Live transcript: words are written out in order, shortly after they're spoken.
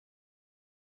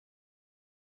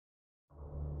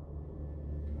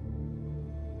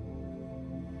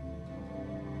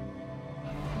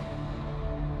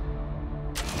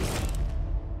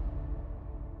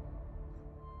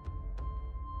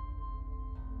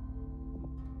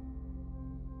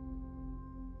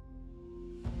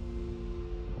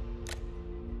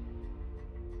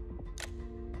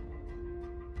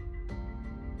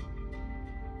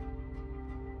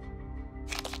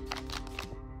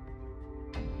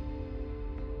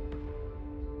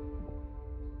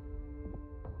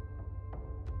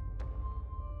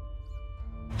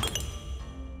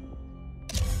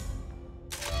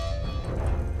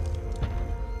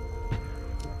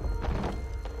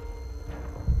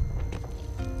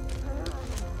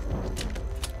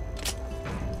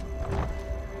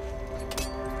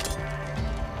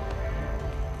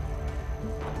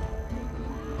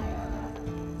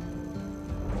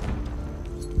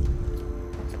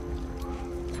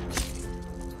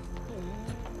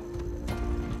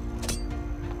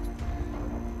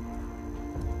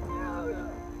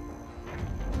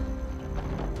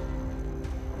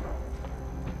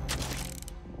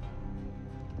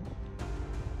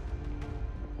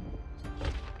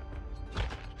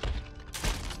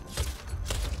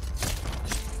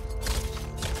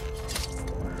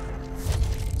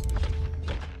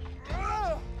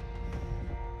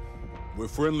We're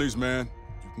friendlies, man.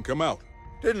 You can come out.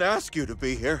 Didn't ask you to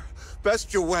be here.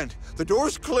 Best you went. The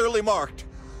door's clearly marked.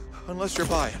 Unless you're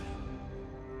buying.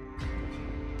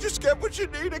 Just get what you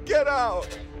need and get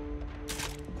out.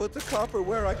 Put the copper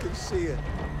where I can see it.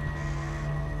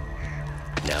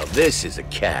 Now this is a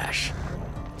cache.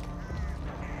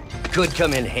 Could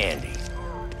come in handy.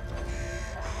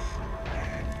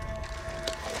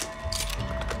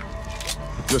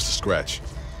 Just a scratch.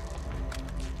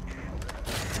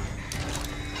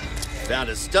 Found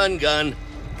a stun gun.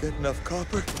 Get enough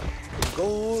copper,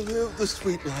 go live the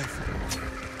sweet life.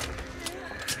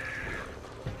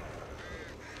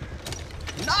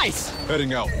 Nice!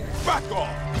 Heading out. Back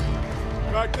off!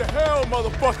 Back to hell,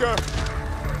 motherfucker!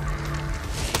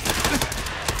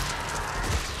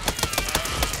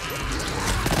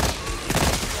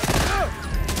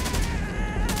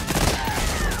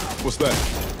 What's that?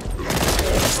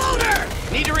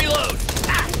 Loader! Need to reload.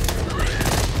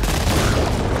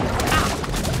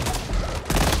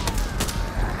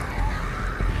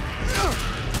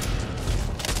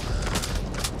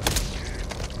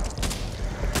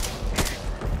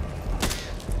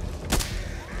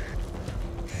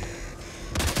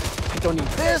 I don't need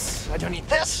this. I don't need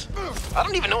this. I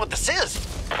don't even know what this is.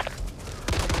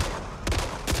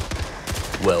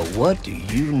 Well, what do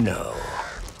you know?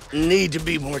 Need to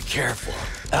be more careful.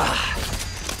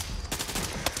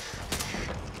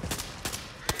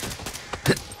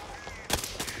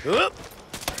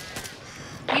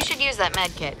 You should use that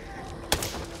med kit.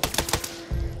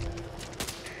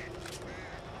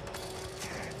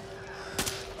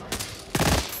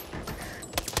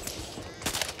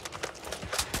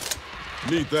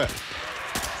 Need that.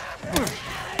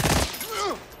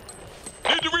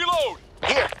 Need to reload!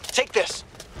 Here, take this.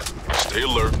 Stay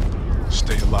alert.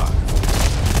 Stay alive.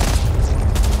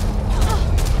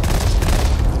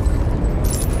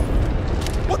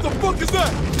 What the fuck is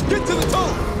that? Get to the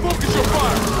tunnel! Focus your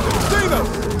fire! See them!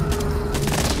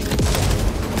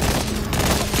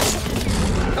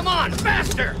 Come on,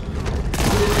 faster!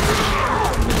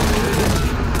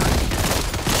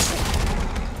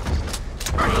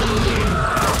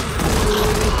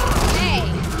 Hey,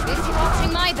 busy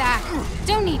watching my back.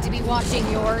 Don't need to be watching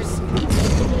yours.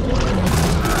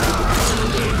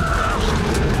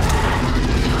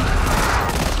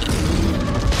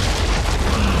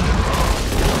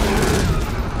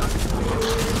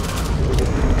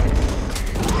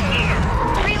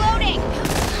 Reloading!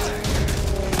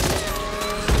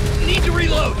 Need to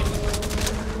reload!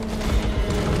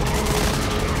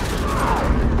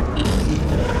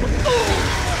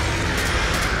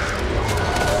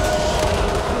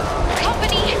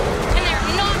 Company, and they're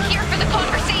not here for the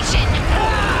conversation.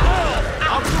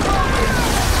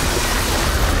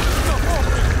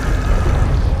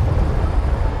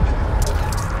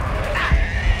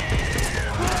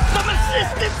 Some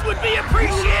assistance would be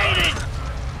appreciated!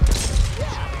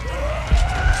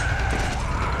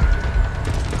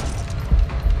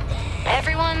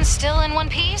 Everyone still in one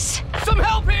piece? Some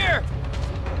help here!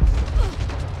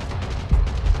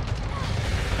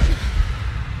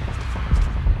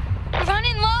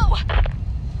 Running low!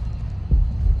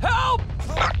 Help!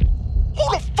 Who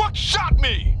the fuck shot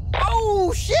me?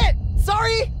 Oh, shit!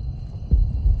 Sorry!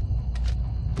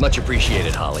 Much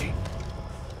appreciated, Holly.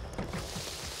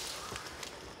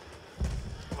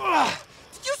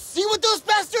 Did you see what those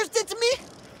bastards did to me?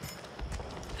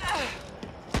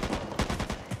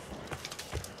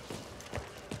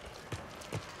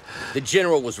 The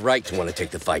General was right to want to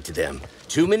take the fight to them.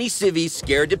 Too many civvies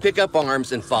scared to pick up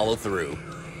arms and follow through.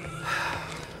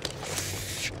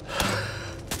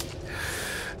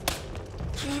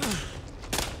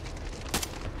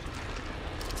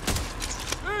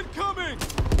 Incoming!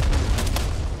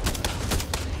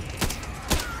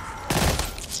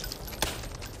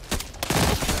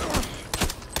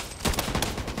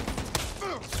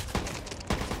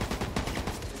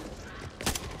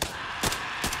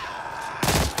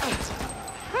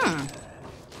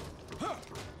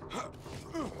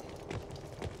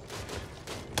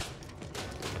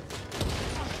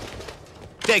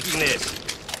 Taking this.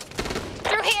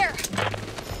 Through here!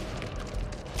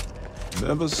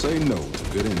 Never say no to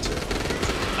good intel.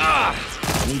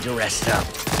 Need to rest up.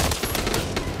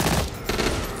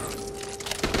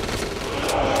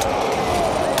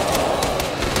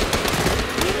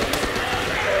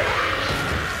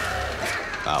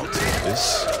 I'll take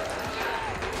this.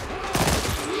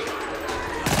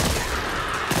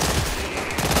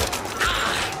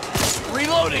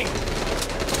 Reloading!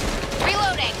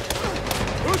 Reloading!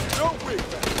 Who's no weak?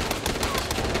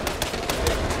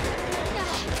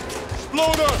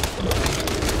 Exploder!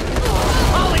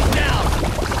 Holly's down!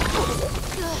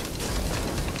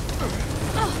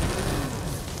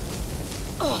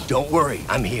 Don't worry,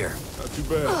 I'm here. Not too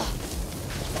bad.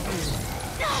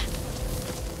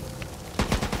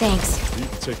 Thanks.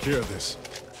 Need to take care of this.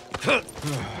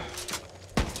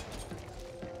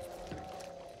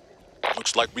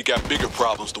 Looks like we got bigger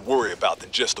problems to worry about than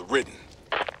just the Ridden.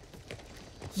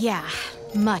 Yeah,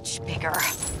 much bigger.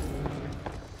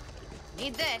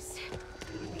 Need this.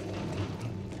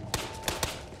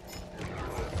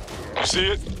 You see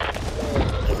it?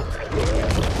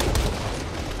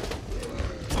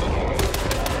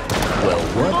 Well,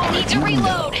 what? Need to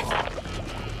reload.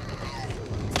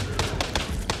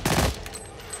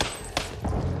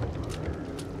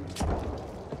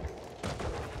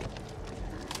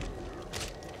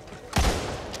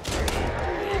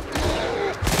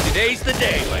 Today's the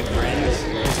day, my friends.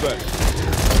 What's that?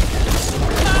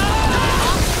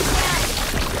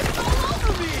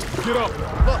 Get up!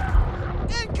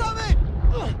 Incoming!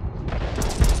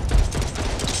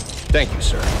 Thank you,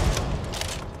 sir.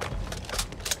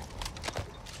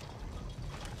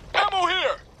 Ammo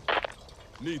here!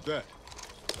 Need that.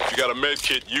 If you got a med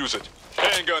kit, use it.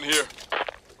 Handgun here.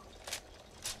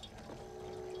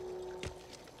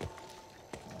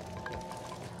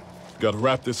 Gotta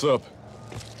wrap this up.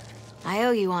 I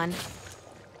owe you one.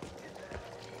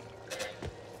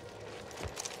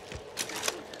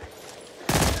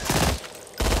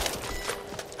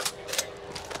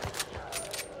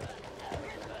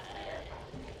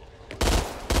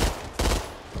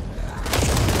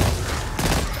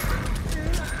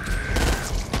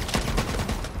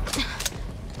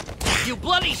 You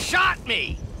bloody shot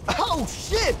me! Oh,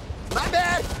 shit! My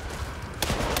bad!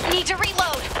 Need to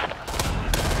reload.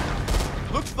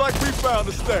 Looks like we found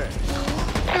a stash.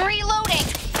 Reloading.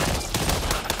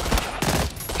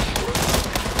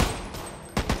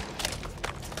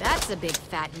 That's a big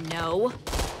fat no.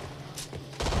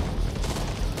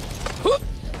 Quit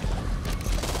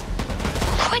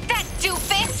that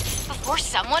doofus before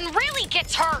someone really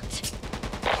gets hurt.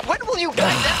 When will you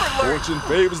guys ever learn? Fortune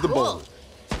favors the bold.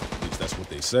 At least that's what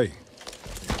they say.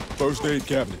 First aid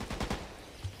cabinet.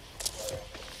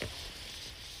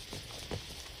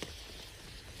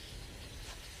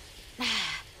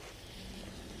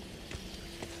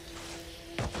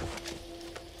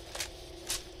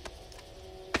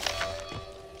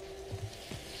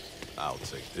 I'll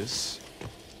take this.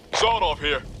 Sawn off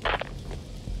here.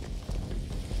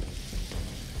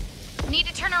 Need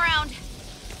to turn around.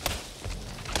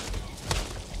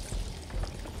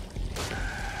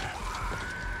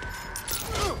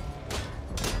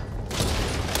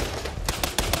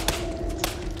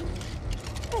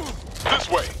 This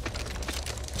way.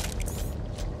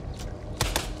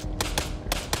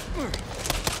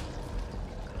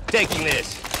 Taking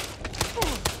this.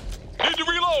 Need to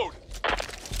reload.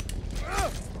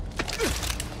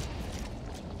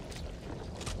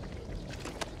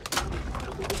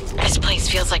 This place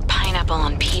feels like pineapple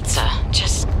on pizza.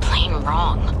 Just plain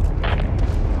wrong.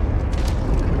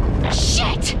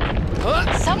 Shit!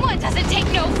 Someone doesn't take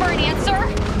no for an answer.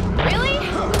 Really?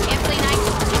 Can't play nice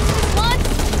this once?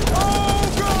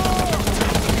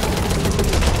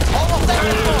 All of that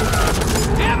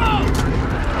Ammo!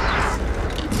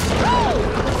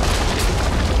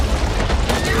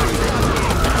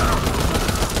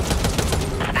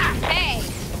 Hey,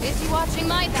 busy watching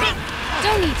my back.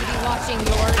 Don't need to be watching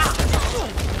yours.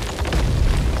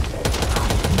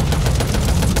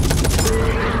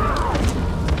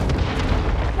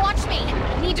 Watch me.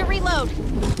 Need to reload.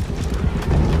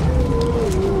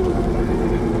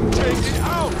 Take it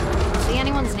out. See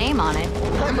anyone's name on it.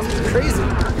 I must be crazy.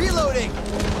 Reloading!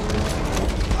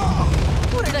 Oh,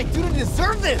 what did I do to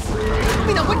deserve this? I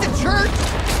mean, I went to church.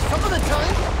 Some of the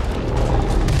time.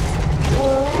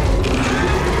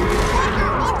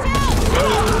 Watch out!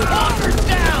 Walker's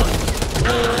down!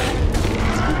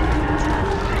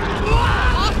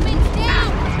 Hoffman's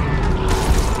down!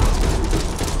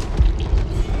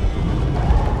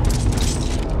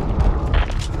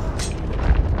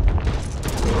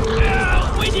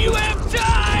 Now, when you have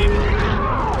time!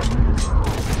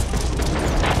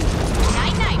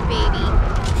 Night-night, baby.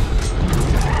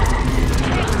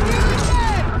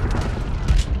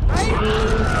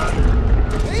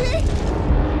 Baby?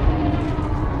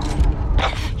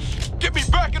 Get me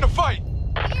back in the fight.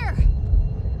 Here.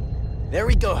 There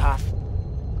we go, Hoff.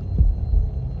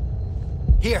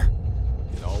 Here.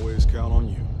 Can always count on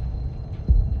you.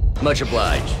 Much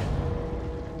obliged.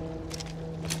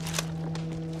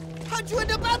 How'd you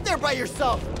end up out there by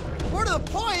yourself? More to the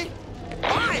point,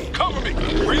 why? Cover me.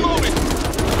 Reloading.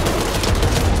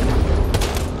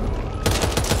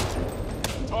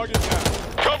 Target down.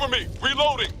 Cover me.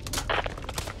 Reloading.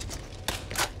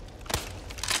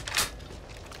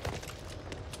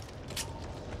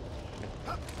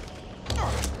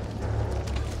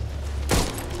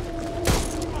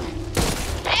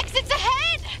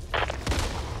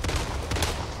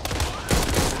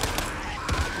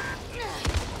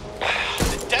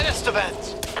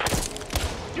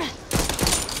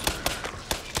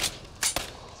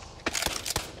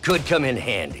 Could come in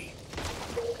handy.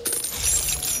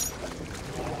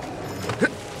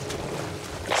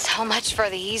 So much for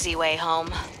the easy way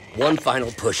home. One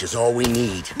final push is all we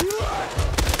need.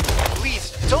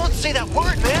 Please, don't say that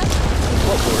word, man!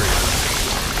 What word?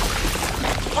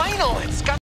 Final! It's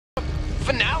got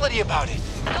finality about it.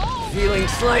 Feeling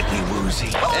slightly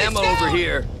woozy. Ammo over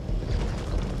here.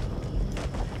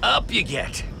 Up you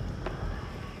get.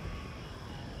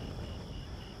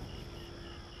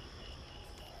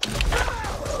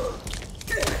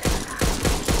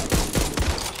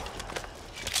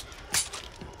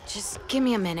 Just give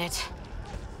me a minute.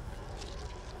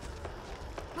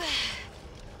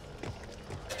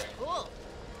 Cool.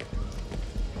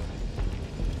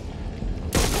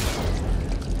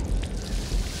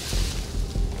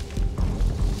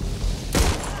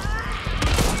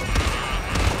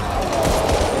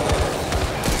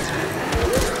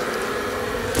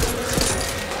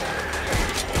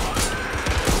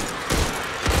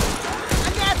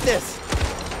 I got this!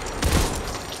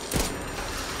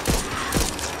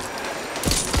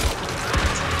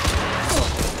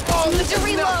 Need to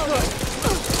reload.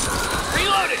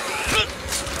 Reload it!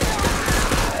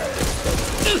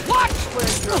 What?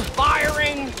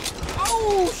 Firing!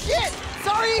 Oh, shit!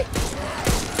 Sorry!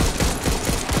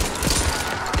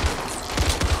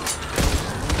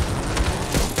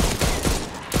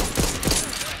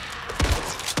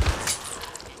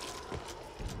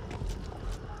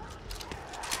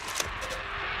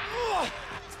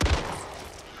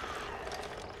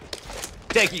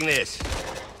 Taking this.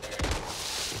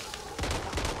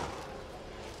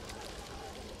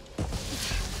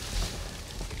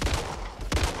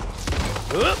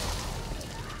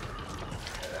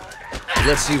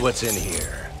 Let's see what's in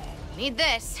here. Need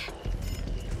this.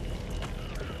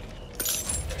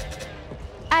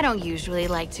 I don't usually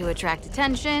like to attract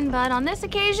attention, but on this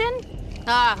occasion,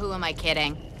 who am I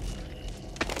kidding?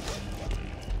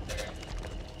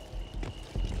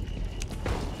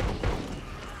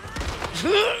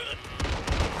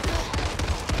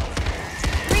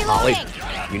 Ollie,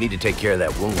 Reloading! you need to take care of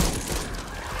that wound.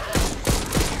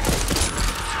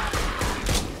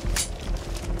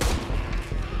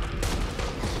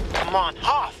 Come on,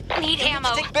 Hoff! Need You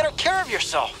ammo. to take better care of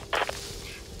yourself!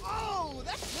 Oh,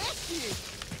 that's nasty!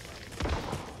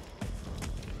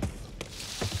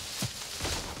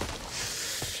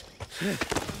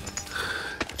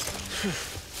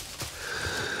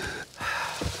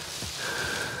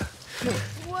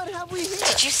 What have we here?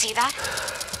 Did you see that?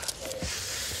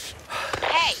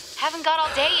 Hey, haven't got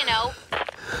all day, you know.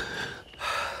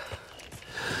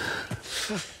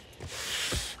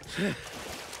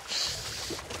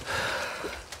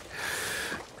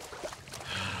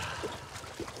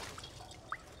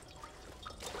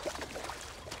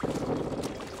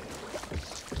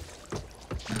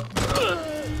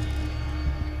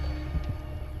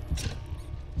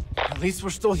 At least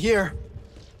we're still here.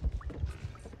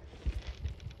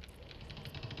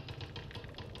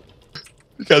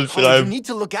 Oh, you need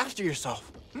to look after yourself.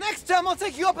 Next time I'll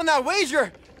take you up on that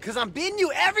wager, because I'm beating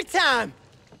you every time.